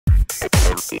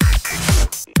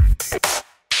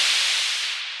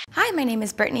Hi, my name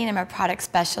is Brittany and I'm a product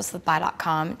specialist with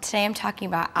Buy.com. Today I'm talking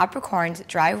about Apricorn's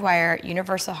DriveWire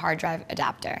Universal Hard Drive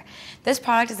Adapter. This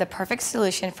product is a perfect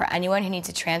solution for anyone who needs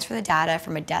to transfer the data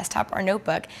from a desktop or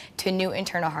notebook to a new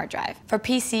internal hard drive. For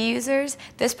PC users,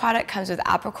 this product comes with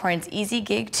Apricorn's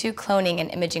EasyGig2 cloning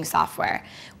and imaging software.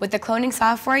 With the cloning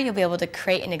software, you'll be able to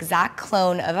create an exact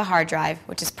clone of a hard drive,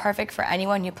 which is perfect for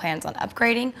anyone who plans on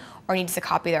upgrading or needs to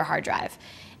copy their hard drive.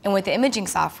 And with the imaging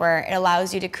software, it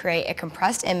allows you to create a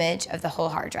compressed image of the whole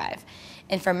hard drive.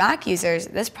 And for Mac users,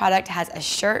 this product has a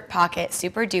Shirt Pocket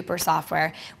Super Duper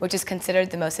software, which is considered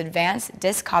the most advanced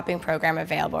disk copying program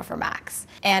available for Macs.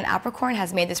 And Apricorn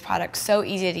has made this product so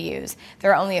easy to use.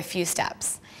 There are only a few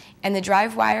steps. And the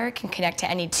DriveWire can connect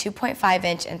to any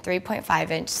 2.5-inch and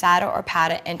 3.5-inch SATA or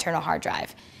PATA internal hard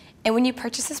drive. And when you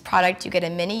purchase this product, you get a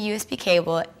mini USB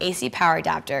cable, AC power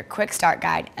adapter, quick start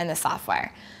guide, and the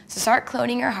software. So start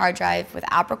cloning your hard drive with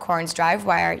Apricorn's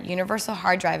DriveWire Universal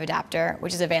Hard Drive Adapter,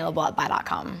 which is available at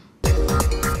Buy.com.